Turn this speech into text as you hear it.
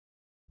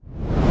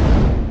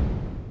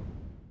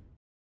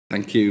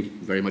Thank you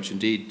very much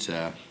indeed,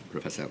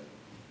 Professor.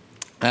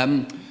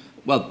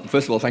 Well,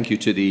 first of all, thank you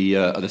to the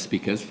other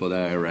speakers for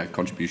their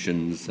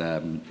contributions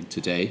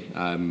today.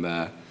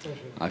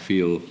 I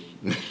feel,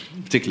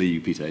 particularly you,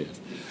 Peter, yes.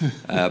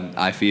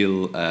 I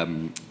feel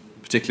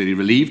particularly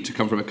relieved to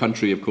come from a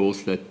country, of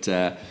course,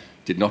 that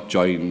did not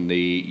join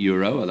the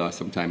euro, although I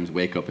sometimes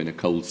wake up in a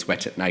cold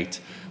sweat at night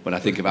when I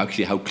think of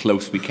actually how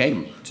close we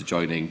came to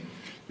joining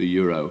the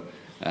euro.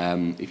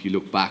 If you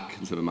look back,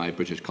 and some of my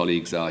British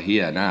colleagues are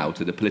here now,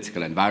 to the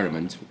political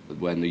environment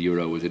when the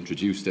euro was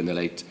introduced in the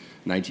late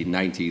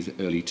 1990s,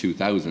 early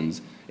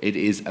 2000s, it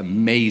is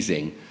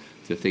amazing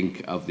to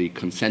think of the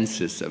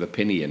consensus of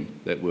opinion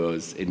that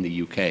was in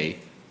the UK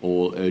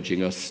all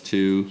urging us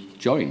to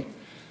join.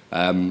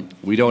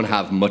 We don't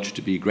have much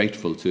to be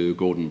grateful to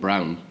Gordon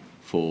Brown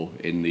for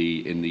in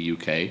the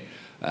UK,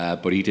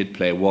 but he did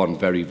play one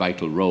very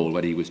vital role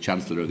when he was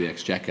Chancellor of the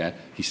Exchequer.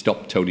 He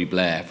stopped Tony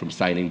Blair from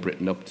signing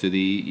Britain up to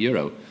the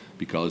euro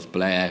because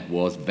Blair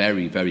was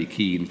very, very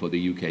keen for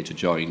the UK to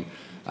join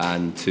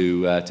and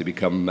to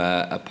become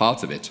a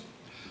part of it.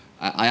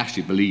 I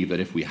actually believe that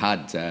if we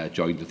had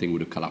joined, the thing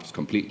would have collapsed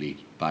completely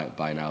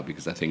by now,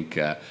 because I think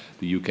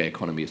the UK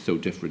economy is so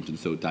different and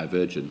so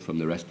divergent from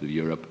the rest of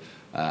Europe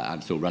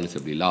and so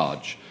relatively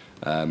large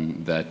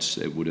that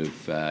it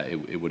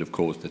would have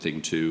caused the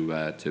thing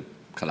to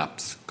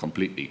collapse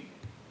completely.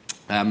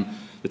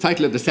 The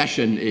title of the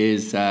session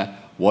is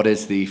 "What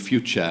is the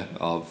future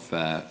of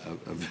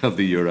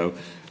the euro?"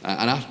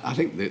 And I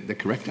think the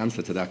correct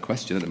answer to that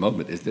question at the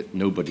moment is that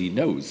nobody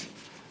knows.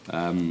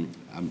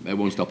 It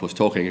won't stop us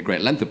talking at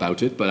great length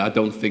about it, but I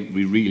don't think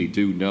we really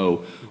do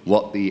know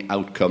what the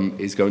outcome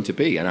is going to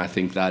be. And I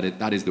think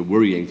that is the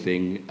worrying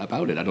thing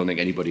about it. I don't think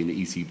anybody in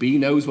the ECB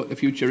knows what the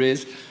future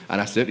is, and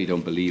I certainly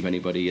don't believe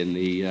anybody in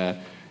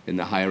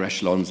the higher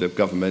echelons of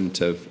government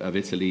of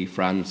Italy,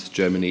 France,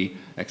 Germany,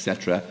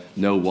 etc.,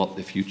 know what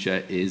the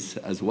future is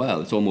as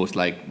well. It's almost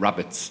like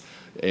rabbits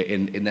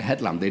in the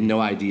headlamp. They have no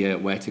idea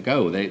where to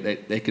go.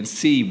 They can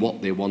see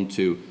what they want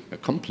to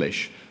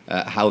accomplish,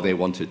 how they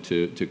want it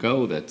to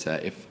go, that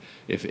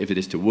if it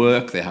is to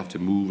work, they have to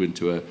move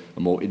into a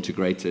more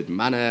integrated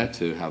manner,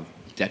 to have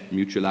debt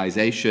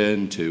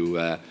mutualization,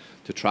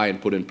 to try and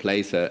put in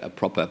place a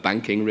proper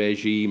banking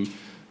regime,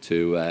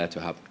 to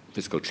have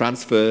fiscal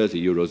transfers, a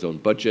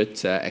Eurozone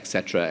budget,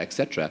 etc.,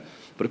 etc.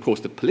 But of course,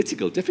 the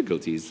political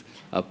difficulties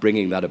of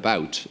bringing that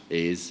about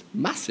is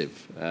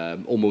massive,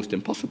 almost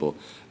impossible.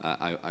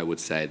 I would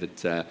say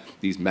that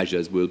these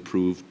measures will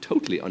prove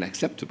totally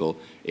unacceptable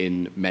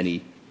in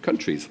many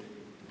countries.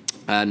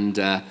 And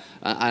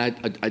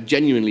I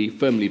genuinely,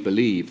 firmly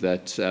believe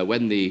that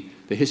when the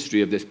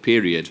history of this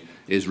period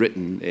is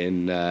written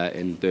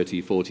in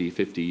 30, 40,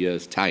 50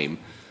 years' time,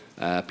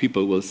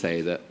 people will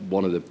say that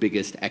one of the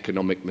biggest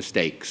economic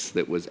mistakes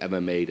that was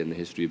ever made in the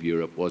history of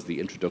Europe was the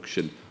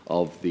introduction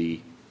of the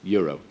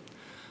euro.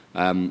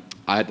 I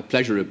had the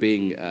pleasure of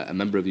being a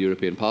member of the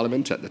European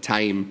Parliament at the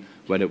time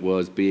when it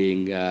was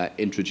being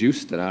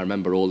introduced, and I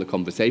remember all the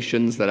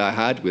conversations that I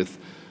had with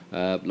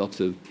lots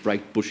of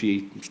bright,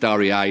 bushy,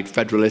 starry-eyed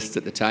federalists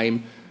at the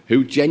time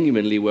who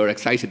genuinely were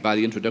excited by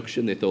the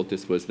introduction. They thought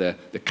this was the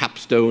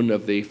capstone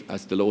of the,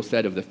 as the law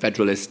said, of the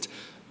federalist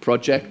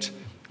project.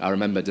 I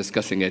remember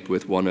discussing it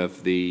with one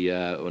of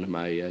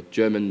my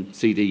German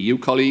CDU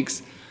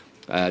colleagues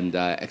and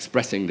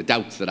expressing the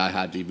doubts that I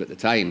had even at the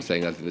time,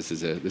 saying that this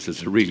is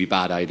a really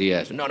bad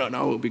idea. So, no, it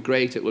will be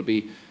great. It will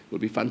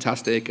be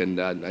fantastic,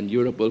 and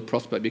Europe will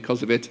prosper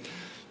because of it.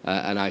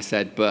 And I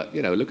said, but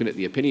looking at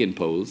the opinion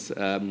polls,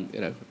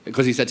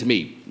 because he said to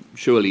me,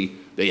 surely,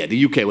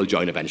 the UK will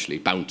join eventually,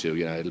 bound to.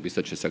 It'll be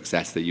such a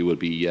success that you will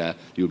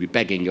be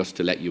begging us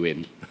to let you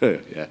in.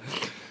 Yeah,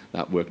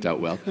 that worked out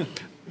well.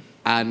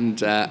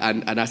 And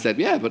I said,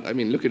 yeah, but I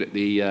mean, looking at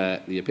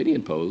the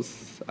opinion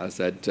polls, I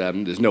said,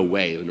 there's no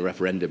way in a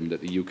referendum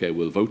that the UK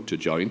will vote to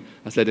join.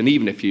 I said, and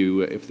even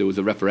if there was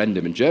a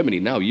referendum in Germany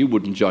now, you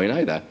wouldn't join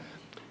either.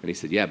 And he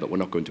said, yeah, but we're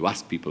not going to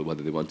ask people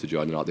whether they want to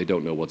join or not. They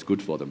don't know what's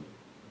good for them.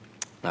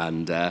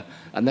 And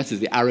this is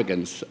the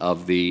arrogance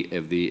of the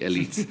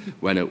elites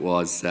when it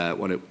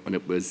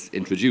was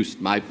introduced.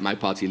 My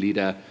party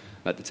leader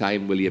at the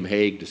time, William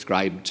Hague,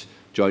 described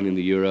joining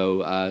the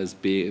euro as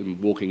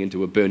walking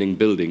into a burning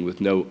building with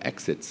no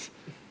exits.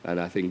 And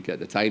I think at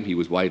the time he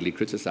was widely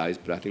criticised,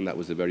 but I think that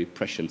was a very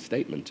prescient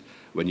statement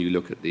when you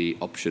look at the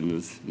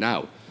options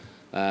now.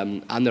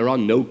 And there are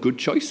no good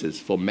choices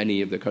for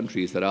many of the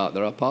countries that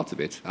are part of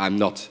it. I'm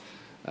not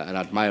an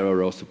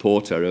admirer or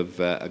supporter of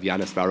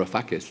Yanis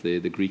Varoufakis,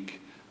 the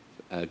Greek,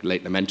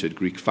 late lamented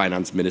Greek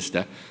finance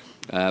minister,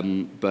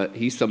 but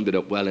he summed it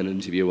up well in an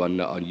interview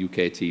on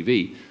UK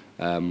TV.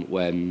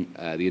 When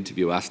the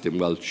interviewer asked him,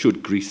 well,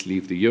 should Greece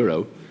leave the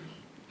euro?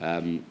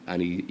 And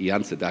he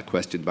answered that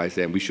question by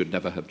saying, we should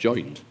never have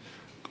joined.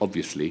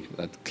 Obviously,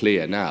 that's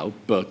clear now,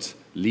 but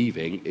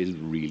leaving is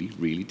really,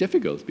 really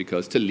difficult,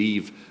 because to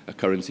leave a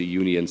currency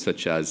union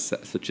such as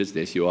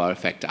this, you are in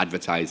effect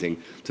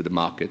advertising to the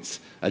markets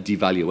a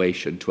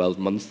devaluation 12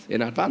 months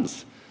in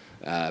advance.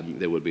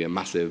 There will be a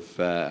massive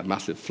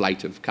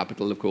flight of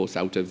capital, of course,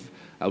 out of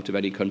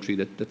any country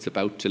that's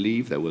about to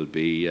leave. There will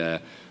be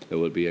a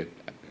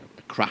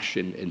crash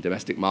in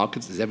domestic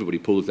markets as everybody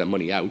pulls their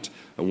money out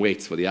and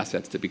waits for the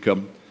assets to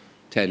become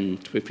 10,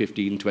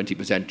 15,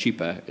 20%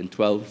 cheaper in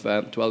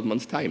 12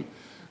 months' time.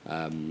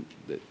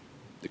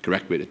 The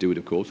correct way to do it,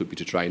 of course, would be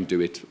to try and do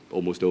it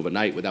almost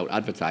overnight without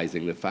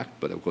advertising the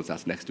fact. But of course,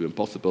 that's next to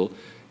impossible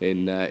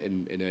in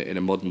a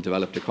modern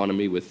developed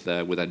economy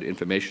without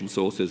information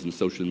sources and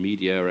social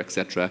media,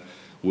 etc.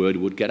 Word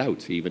would get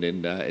out. Even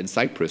in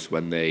Cyprus,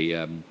 when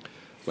they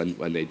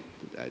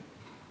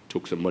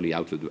took some money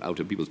out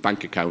of people's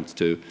bank accounts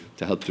to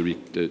help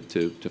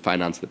to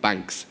finance the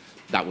banks.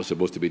 That was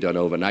supposed to be done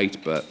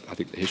overnight, but I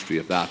think the history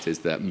of that is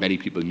that many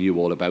people knew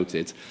all about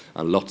it,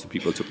 and lots of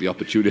people took the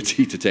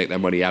opportunity to take their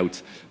money out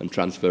and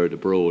transfer it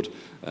abroad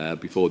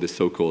before this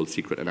so-called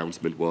secret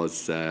announcement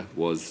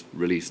was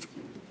released.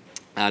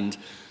 And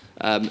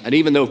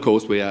even though, of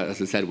course, we are,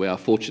 as I said, we are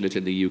fortunate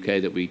in the UK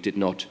that we did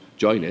not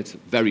join it,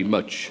 very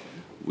much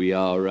we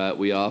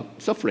are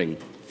suffering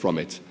from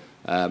it.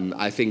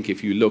 I think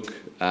if you look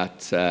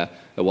at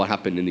what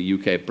happened in the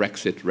UK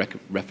Brexit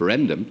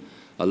referendum,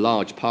 a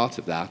large part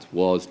of that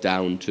was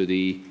down to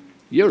the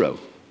euro.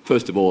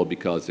 First of all,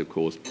 because, of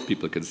course,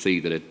 people can see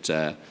that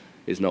it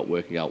is not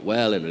working out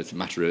well, and it's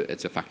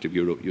a fact of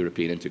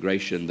European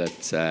integration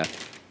that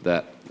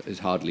is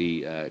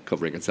hardly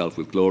covering itself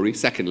with glory.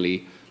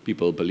 Secondly,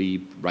 people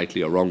believe,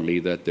 rightly or wrongly,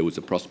 that there was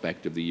a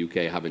prospect of the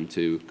UK having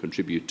to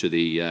contribute to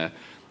the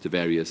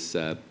various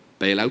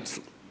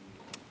bailouts.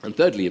 And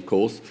thirdly, of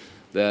course,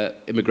 the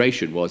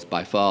immigration was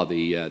by far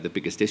the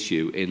biggest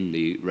issue in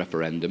the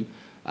referendum,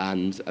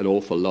 and an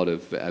awful lot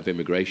of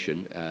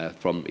immigration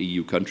from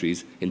EU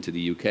countries into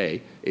the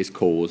UK is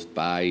caused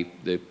by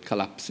the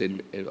collapse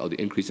or the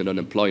increase in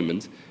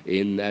unemployment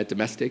in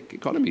domestic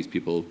economies.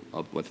 People,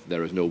 if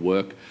there is no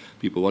work,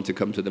 people want to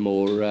come to the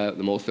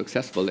more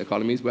successful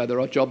economies where there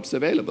are jobs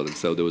available. And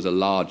so there was a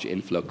large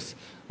influx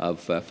of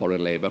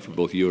foreign labour from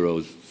both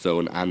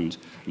Eurozone and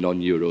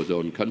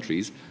non-Eurozone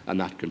countries, and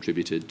that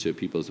contributed to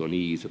people's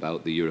unease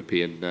about the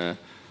European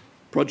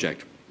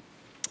project.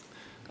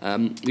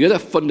 The other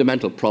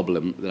fundamental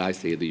problem that I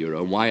see of the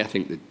euro, and why I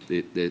think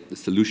that the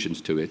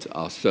solutions to it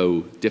are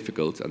so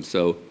difficult and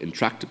so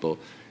intractable,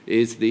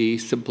 is the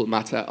simple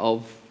matter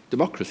of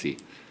democracy.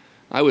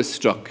 I was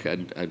struck,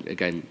 and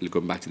again,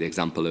 going back to the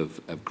example of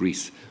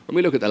Greece, when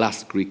we look at the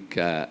last Greek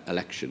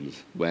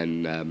elections, or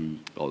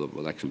the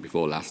election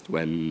before last,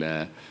 when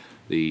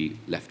the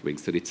left-wing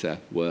Syriza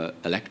were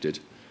elected,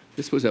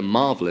 this was a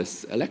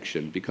marvellous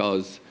election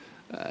because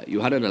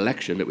you had an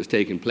election that was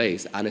taking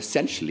place, and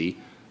essentially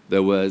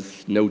there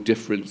was no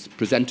difference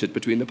presented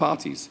between the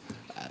parties.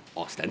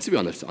 Ostensibly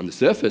on the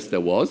surface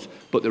there was,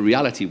 but the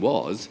reality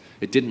was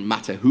it didn't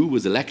matter who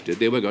was elected,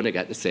 they were going to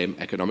get the same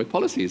economic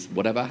policies,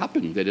 whatever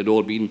happened. They had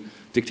all been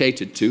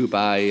dictated to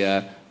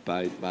by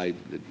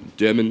the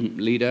German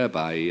leader,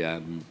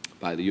 by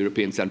the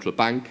European Central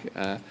Bank,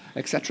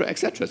 etc.,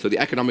 etc. So the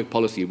economic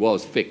policy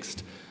was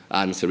fixed,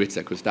 and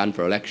Syriza could stand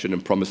for election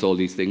and promise all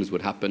these things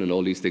would happen and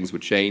all these things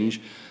would change.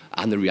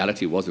 And the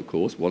reality was, of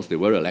course, once they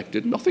were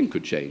elected, nothing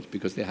could change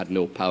because they had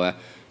no power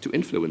to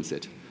influence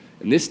it.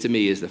 And this, to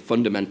me, is the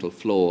fundamental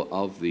flaw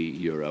of the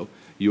euro.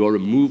 You are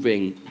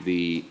removing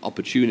the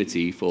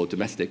opportunity for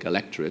domestic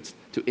electorates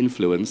to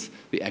influence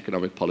the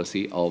economic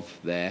policy of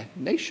their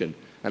nation.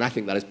 And I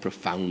think that is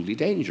profoundly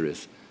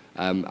dangerous.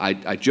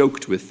 I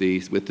joked with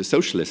the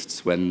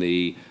socialists when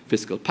the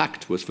fiscal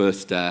pact was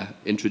first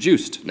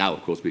introduced. Now,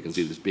 of course, we can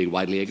see this being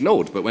widely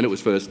ignored, but when it was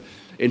first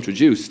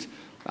introduced,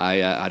 I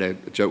had a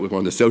joke with one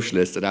of the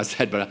socialists, and I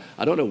said, but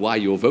I don't know why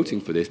you're voting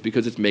for this,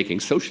 because it's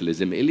making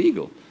socialism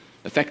illegal,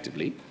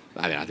 effectively.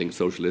 I mean, I think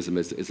socialism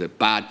is a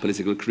bad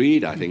political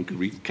creed. I think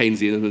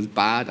Keynesianism is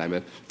bad. I'm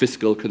a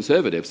fiscal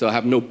conservative, so I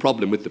have no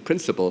problem with the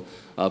principle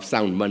of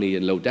sound money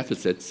and low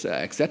deficits,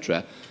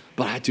 etc.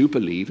 But I do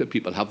believe that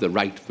people have the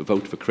right to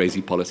vote for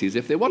crazy policies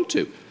if they want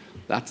to.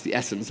 That's the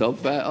essence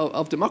of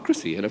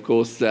democracy. And of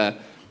course, and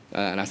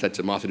I said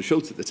to Martin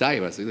Schulz at the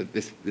time, I said that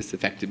this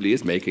effectively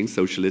is making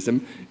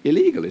socialism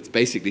illegal. It's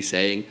basically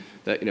saying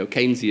that,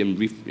 Keynesian,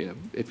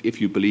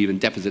 if you believe in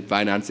deficit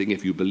financing,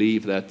 if you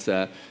believe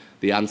that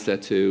the answer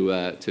to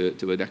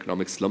an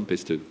economic slump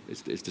is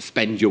to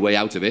spend your way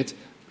out of it,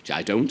 which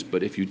I don't,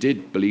 but if you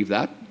did believe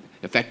that,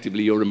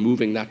 effectively you're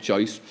removing that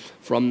choice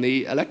from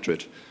the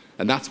electorate.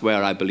 And that's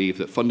where I believe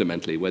that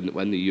fundamentally,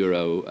 when the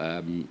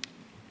euro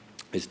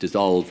is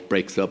dissolved,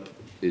 breaks up,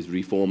 is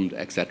reformed,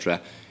 etc.,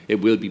 it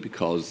will be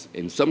because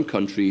in some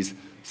countries,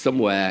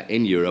 somewhere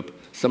in Europe,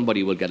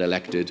 somebody will get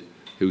elected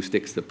who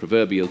sticks the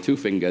proverbial two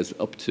fingers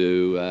up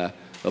to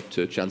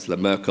Chancellor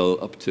Merkel,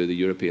 up to the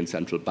European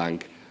Central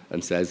Bank,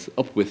 and says,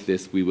 up with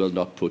this, we will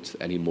not put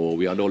any more.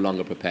 We are no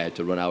longer prepared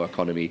to run our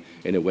economy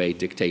in a way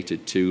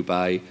dictated to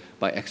by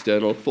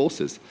external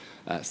forces.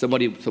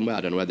 Somebody somewhere,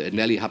 I don't know whether it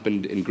nearly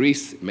happened in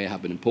Greece, it may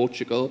happen in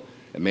Portugal,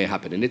 it may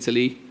happen in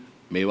Italy,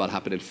 it may well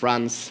happen in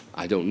France.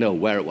 I don't know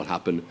where it will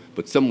happen,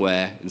 but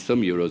somewhere in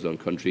some Eurozone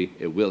country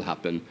it will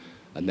happen,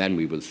 and then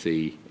we will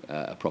see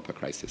a proper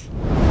crisis.